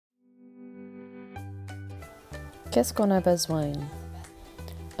Qu'est-ce qu'on a besoin?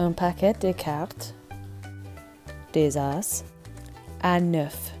 Un paquet de cartes, des as, à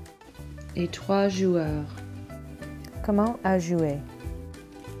 9. Et 3 joueurs. Comment à jouer?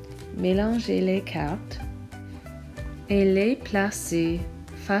 Mélangez les cartes et les placez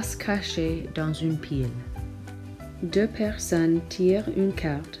face cachée dans une pile. 2 personnes tirent une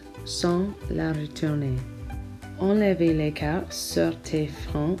carte sans la retourner. Enlevez les cartes sur tes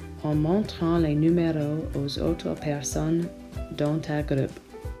fronts en montrant les numéros aux autres personnes dans ta groupe.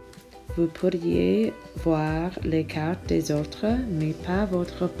 Vous pourriez voir les cartes des autres, mais pas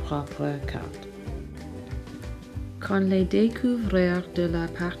votre propre carte. Quand les découvreurs de la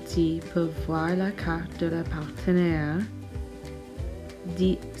partie peuvent voir la carte de la partenaire,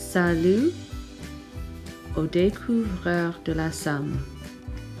 dites « Salut » au découvreur de la somme.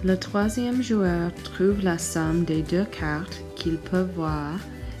 Le troisième joueur trouve la somme des 2 cartes qu'il peut voir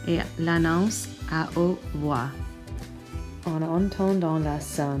et l'annonce à haute voix. En entendant la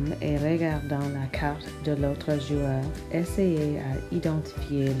somme et regardant la carte de l'autre joueur, essayez à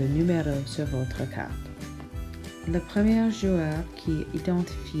identifier le numéro sur votre carte. Le premier joueur qui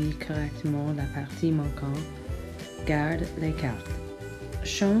identifie correctement la partie manquante garde les cartes.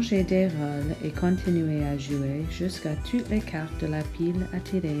 Changez des rôles et continuez à jouer jusqu'à toutes les cartes de la pile à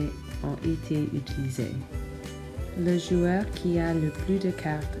tirer ont été utilisées. Le joueur qui a le plus de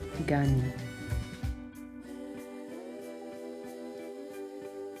cartes gagne.